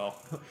of this at all.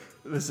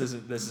 This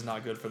is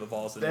not good for the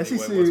Vols in The any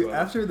SEC, way whatsoever.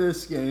 after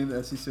this game,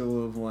 the SEC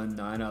will have won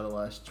 9 out of the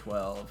last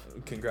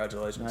 12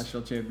 Congratulations.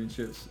 national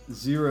championships.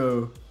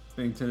 0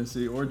 being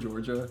Tennessee or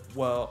Georgia.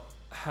 Well,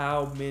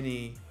 how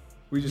many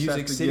We just Music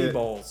have to City get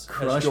Bowls has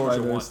crushed Georgia by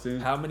won? those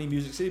teams. How many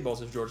Music City Bowls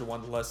has Georgia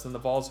won less than the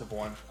Vols have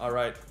won? All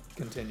right,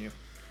 continue.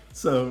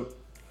 So,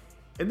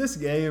 in this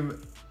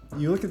game,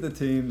 you look at the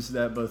teams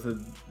that both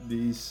of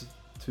these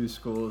two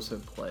schools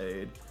have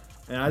played,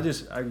 and I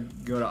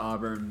go to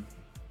Auburn.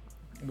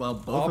 Well,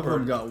 both of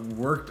them got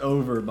worked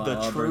over by the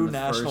Auburn true the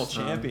national first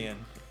time. champion,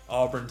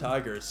 Auburn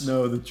Tigers.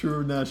 No, the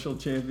true national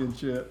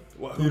championship.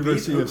 Well, who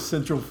University beat- of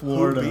Central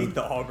Florida. Who beat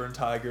the Auburn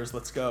Tigers?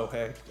 Let's go.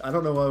 Hey, I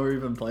don't know why we're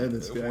even playing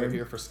this game. we're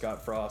here for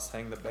Scott Frost.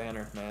 Hang the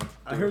banner, man.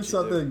 I heard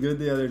something good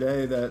the other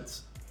day that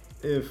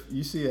if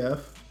UCF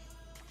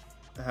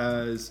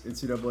has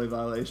NCAA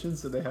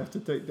violations, then they have to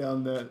take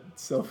down that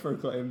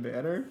self-proclaimed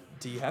banner.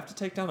 Do you have to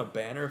take down a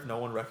banner if no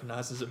one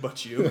recognizes it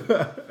but you?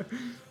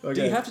 Okay.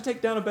 Do you have to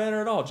take down a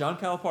banner at all? John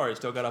Calipari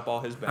still got up all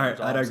his All banners.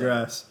 right, I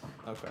digress.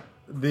 Okay.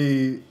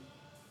 The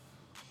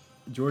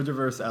Georgia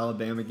versus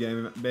Alabama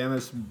game,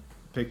 Bama's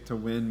picked to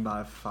win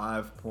by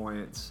 5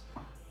 points.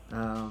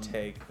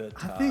 Take the I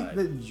tide. think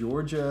that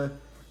Georgia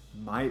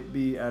might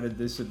be at a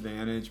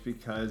disadvantage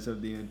because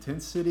of the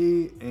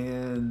intensity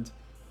and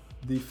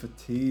the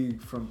fatigue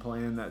from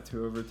playing that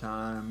 2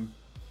 overtime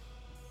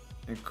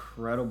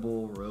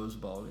incredible Rose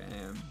Bowl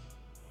game.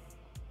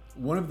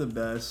 One of the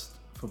best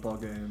football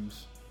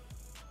games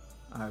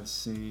I've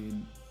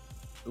seen.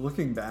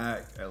 Looking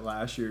back at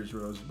last year's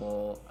Rose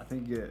Bowl, I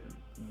think it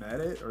met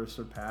it or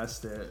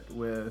surpassed it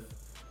with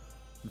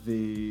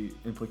the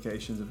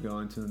implications of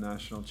going to the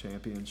national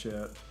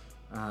championship.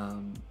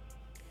 And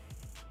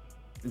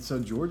so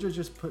Georgia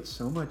just put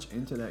so much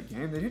into that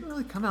game. They didn't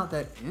really come out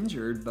that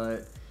injured,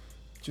 but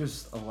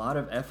just a lot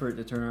of effort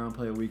to turn around and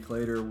play a week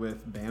later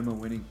with Bama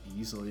winning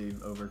easily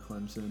over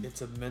Clemson.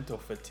 It's a mental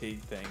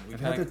fatigue thing. We I've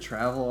had to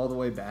travel all the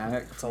way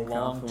back. It's a from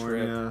long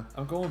California. trip.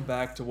 I'm going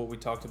back to what we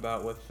talked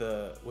about with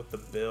the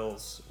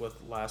Bills, with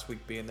last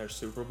week being their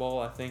Super Bowl.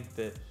 I think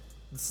that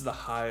this is the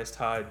highest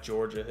high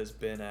Georgia has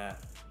been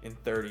at in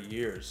 30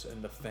 years,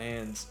 and the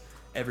fans,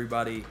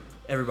 everybody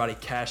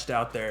cashed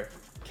out their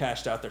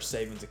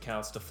savings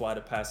accounts to fly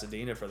to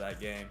Pasadena for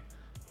that game,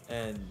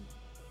 and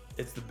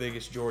it's the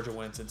biggest Georgia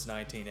win since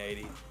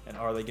 1980. And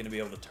are they going to be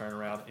able to turn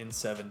around in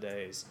 7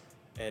 days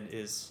And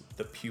is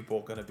the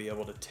pupil going to be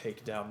able to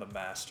take down the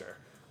master?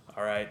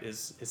 All right,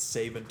 is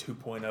Saban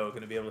 2.0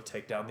 going to be able to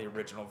take down the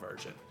original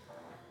version?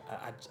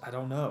 I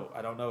don't know.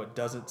 I don't know. It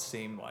doesn't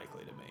seem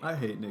likely to me. I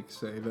hate Nick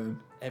Saban.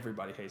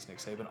 Everybody hates Nick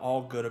Saban.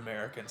 All good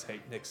Americans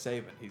hate Nick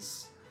Saban.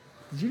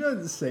 Did you know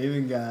that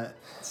Saban got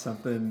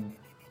something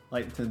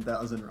like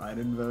 10,000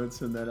 write-in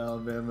votes in that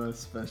Alabama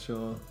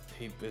special?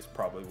 He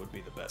probably would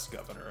be the best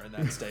governor in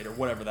that state or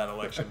whatever that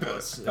election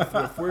was.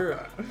 If we're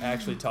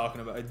actually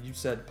talking about, you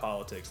said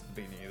politics at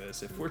the beginning of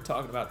this, if we're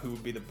talking about who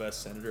would be the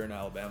best senator in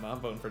Alabama, I'm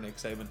voting for Nick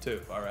Saban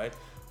too, all right?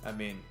 I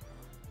mean,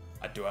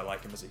 do I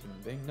like him as a human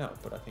being? No,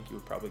 but I think he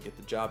would probably get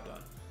the job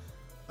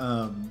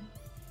done.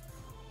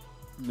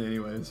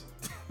 Anyways.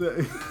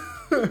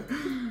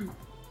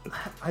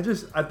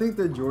 I think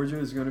that Georgia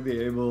is going to be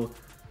able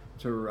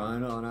to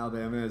run on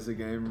Alabama as the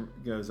game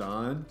goes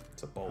on.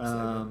 It's a bold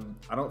statement.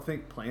 I don't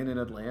think playing in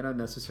Atlanta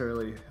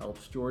necessarily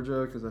helps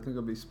Georgia because I think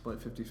it'll be split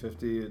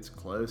 50-50. It's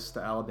close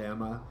to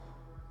Alabama.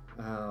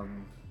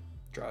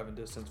 Driving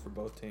distance for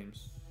both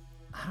teams.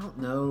 I don't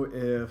know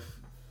if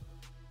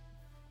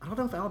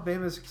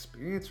Alabama's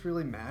experience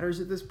really matters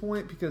at this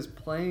point because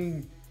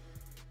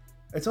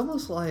it's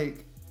almost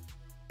like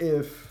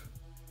if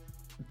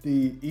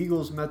the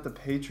Eagles met the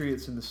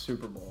Patriots in the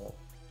Super Bowl.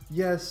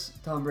 Yes,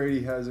 Tom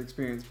Brady has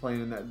experience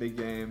playing in that big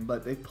game,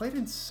 but they've played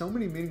in so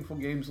many meaningful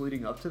games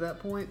leading up to that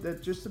point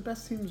that just the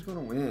best team is going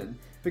to win.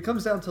 If it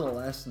comes down to the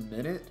last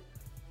minute,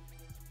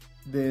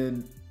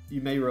 then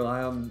you may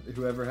rely on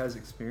whoever has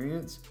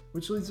experience,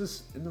 which leads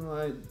us into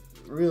what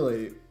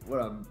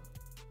I'm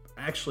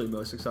actually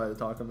most excited to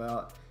talk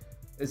about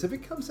is if it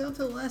comes down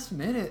to the last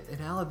minute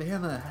and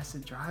Alabama has to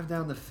drive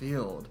down the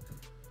field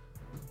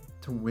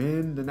to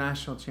win the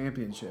national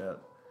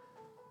championship.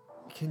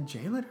 Can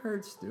Jalen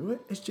Hurts do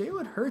it? Is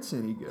Jalen Hurts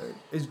any good?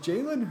 Is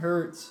Jalen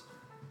Hurts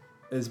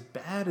as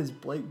bad as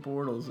Blake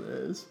Bortles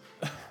is?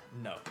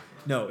 No.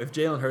 If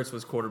Jalen Hurts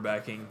was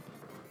quarterbacking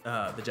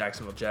the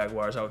Jacksonville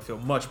Jaguars, I would feel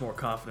much more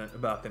confident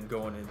about them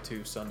going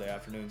into Sunday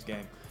afternoon's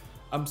game.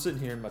 I'm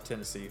sitting here in my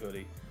Tennessee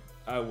hoodie.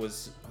 I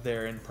was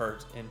there in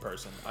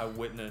person. I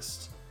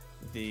witnessed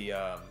the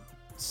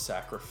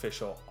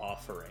sacrificial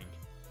offering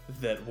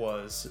that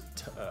was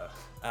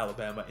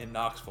Alabama in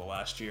Knoxville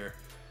last year.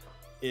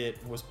 It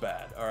was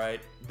bad, all right?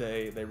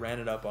 They ran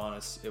it up on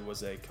us. It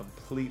was a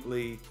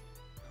completely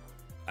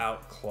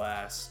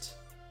outclassed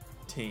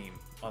team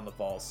on the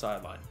ball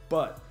sideline.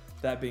 But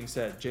that being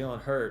said,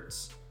 Jalen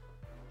Hurts,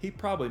 he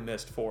probably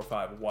missed 4 or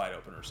 5 wide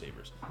open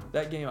receivers.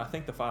 That game, I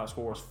think the final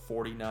score was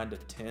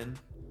 49-10.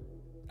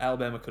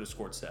 Alabama could have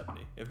scored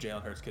 70 if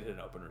Jalen Hurts could hit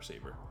an open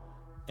receiver.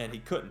 And he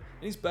couldn't.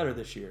 And he's better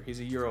this year. He's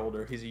a year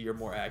older. He's a year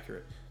more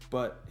accurate.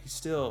 But he's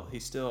still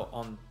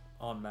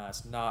en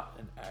masse not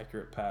an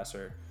accurate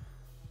passer.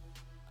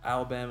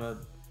 Alabama,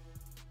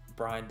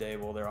 Brian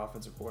Dable, their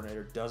offensive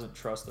coordinator, doesn't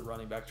trust the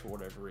running back for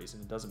whatever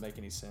reason. It doesn't make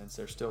any sense.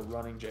 They're still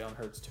running Jalen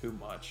Hurts too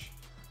much.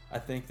 I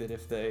think that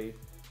if they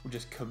would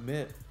just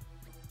commit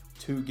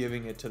to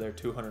giving it to their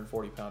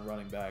 240-pound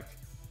running back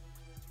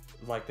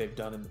like they've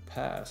done in the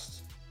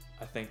past,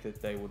 I think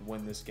that they would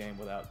win this game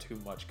without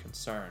too much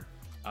concern.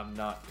 I'm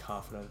not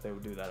confident that they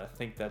would do that. I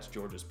think that's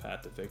Georgia's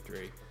path to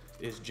victory,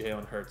 is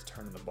Jalen Hurts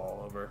turning the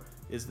ball over,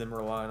 is them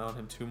relying on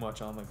him too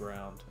much on the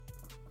ground.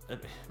 And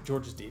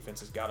Georgia's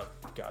defense has got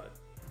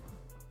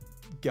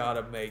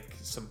to make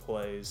some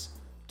plays,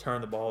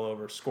 turn the ball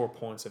over, score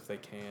points if they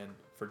can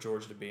for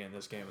Georgia to be in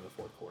this game in the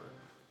fourth quarter.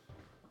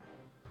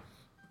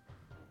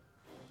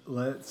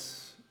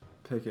 Let's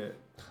pick it.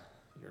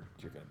 You're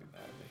going to be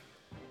mad at me.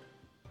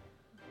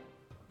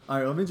 All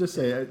right, let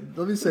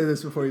me say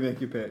this before you make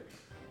your pick.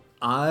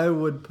 I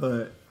would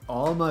put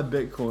all my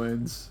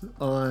Bitcoins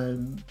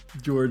on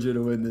Georgia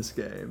to win this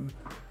game.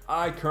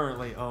 I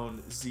currently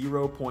own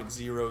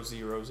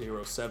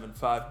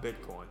 0.00075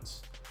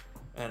 Bitcoins,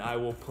 and I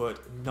will put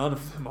none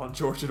of them on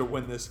Georgia to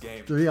win this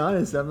game. To be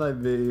honest, that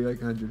might be like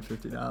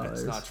 $150.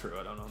 That's not true.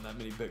 I don't own that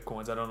many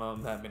Bitcoins. I don't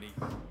own that many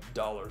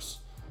dollars.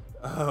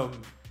 I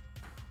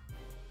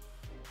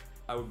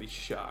would be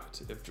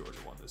shocked if Georgia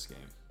won this game.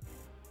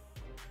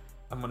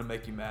 I'm going to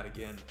make you mad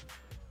again.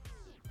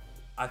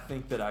 I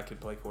think that I could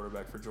play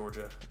quarterback for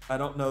Georgia. I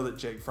don't know that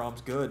Jake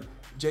Fromm's good.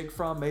 Jake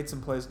Fromm made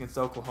some plays against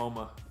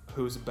Oklahoma,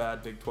 who's a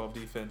bad Big 12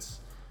 defense.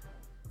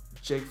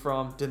 Jake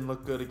Fromm didn't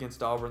look good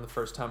against Auburn the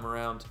first time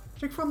around.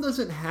 Jake Fromm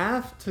doesn't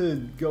have to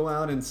go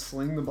out and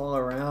sling the ball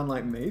around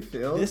like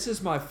Mayfield. This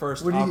is my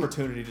first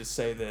opportunity to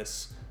say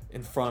this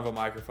in front of a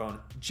microphone.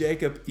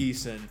 Jacob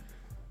Eason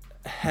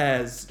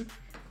has...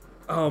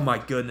 Oh my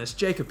goodness,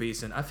 Jacob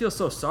Eason, I feel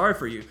so sorry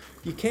for you.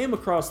 You came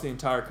across the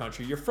entire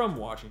country. You're from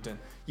Washington.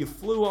 You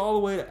flew all the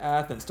way to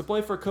Athens to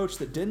play for a coach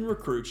that didn't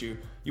recruit you.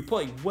 You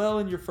played well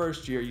in your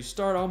first year. You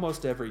start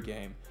almost every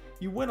game.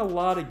 You win a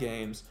lot of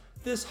games.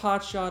 This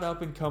hotshot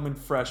up-and-coming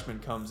freshman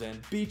comes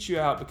in, beats you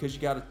out because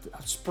you got a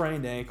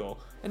sprained ankle,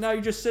 and now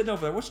you're just sitting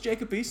over there. What's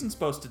Jacob Eason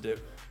supposed to do?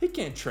 He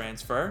can't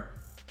transfer.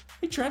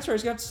 He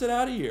transfers. He's got to sit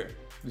out a year.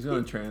 He's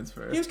going to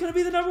transfer. He was going to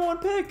be the number 1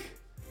 pick.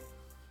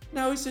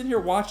 Now he's sitting here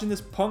watching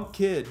this punk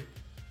kid,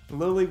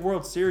 Little League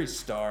World Series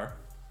star,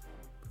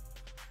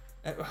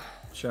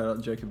 Shout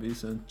out Jacob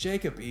Eason.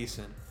 Jacob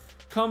Eason,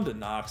 come to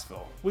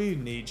Knoxville. We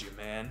need you,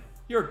 man.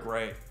 You're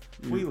great.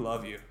 We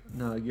love you.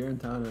 No,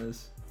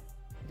 Guarantano's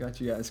got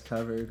you guys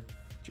covered.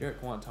 Jarrett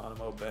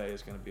Guantanamo Bay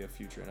is going to be a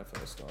future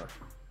NFL star.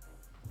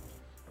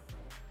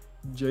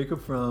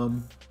 Jacob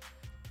Fromm,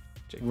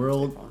 Jacob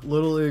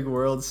Little League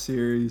World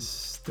Series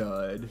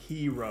stud.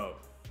 Hero.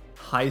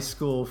 High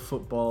school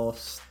football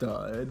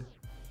stud.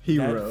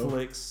 Hero.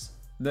 Netflix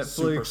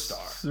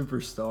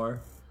superstar.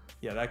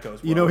 Yeah, that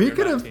goes well. You know, he You're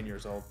could have 19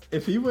 years old.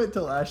 If he went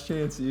to Last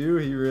Chance U,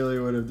 he really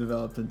would have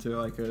developed into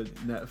like a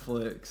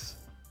Netflix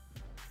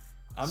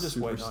I'm just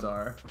waiting on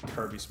superstar.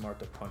 Kirby Smart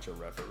to punch a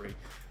referee,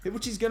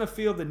 which he's gonna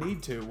feel the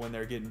need to when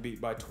they're getting beat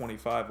by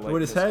 25 late When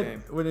in his this head,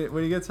 game.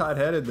 when he gets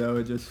hot-headed though,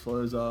 it just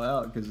flows all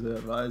out because of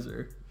the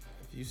visor.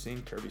 Have you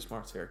seen Kirby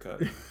Smart's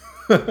haircut?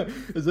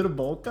 Is it a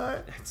bowl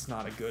cut? It's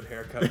not a good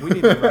haircut. We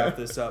need to wrap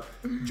this up.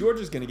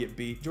 Georgia's gonna get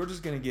beat. Georgia's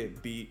gonna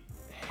get beat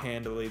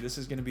handily. This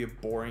is gonna be a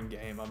boring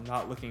game. I'm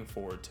not looking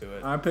forward to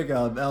it. I pick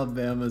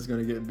Alabama's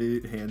going to get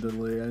beat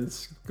handily.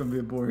 It's going to be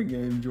a boring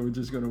game.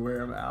 Georgia's going to wear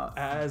them out.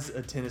 As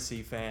a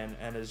Tennessee fan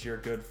and as your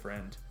good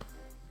friend,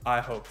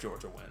 I hope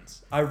Georgia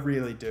wins. I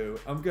really do.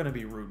 I'm gonna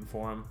be rooting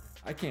for him.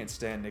 I can't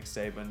stand Nick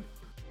Saban.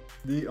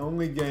 The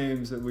only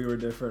games that we were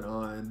different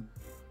on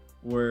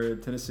were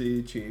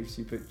Tennessee Chiefs.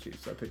 You picked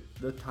Chiefs. I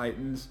picked the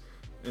Titans.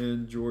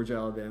 And Georgia,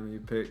 Alabama. You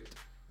picked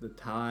the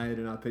Tide,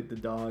 and I picked the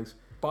Dogs.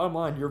 Bottom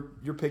line,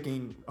 you're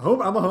picking.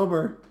 I'm a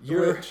homer.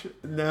 Which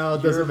now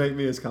doesn't make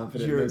me as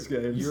confident in those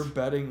games. You're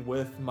betting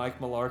with Mike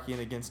Malarkey and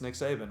against Nick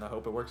Saban. I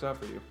hope it works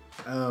out for you.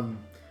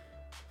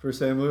 For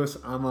Sam Lewis,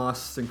 I'm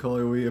Austin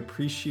Kohler. We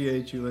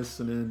appreciate you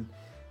listening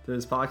to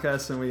this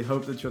podcast, and we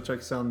hope that you'll check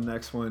us out on the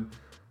next one.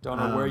 Don't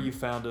know where you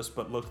found us,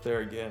 but look there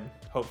again.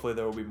 Hopefully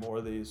there will be more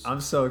of these. I'm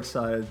so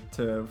excited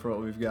for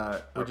what we've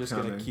got. We're just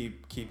gonna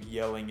keep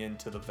yelling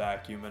into the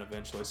vacuum, and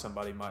eventually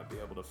somebody might be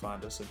able to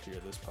find us and hear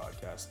this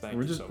podcast. Thank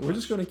you so much. We're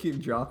just gonna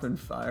keep dropping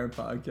fire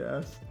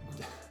podcasts.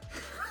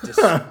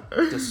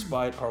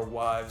 Despite our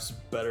wives'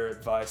 better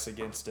advice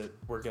against it,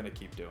 we're gonna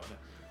keep doing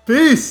it.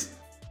 Peace.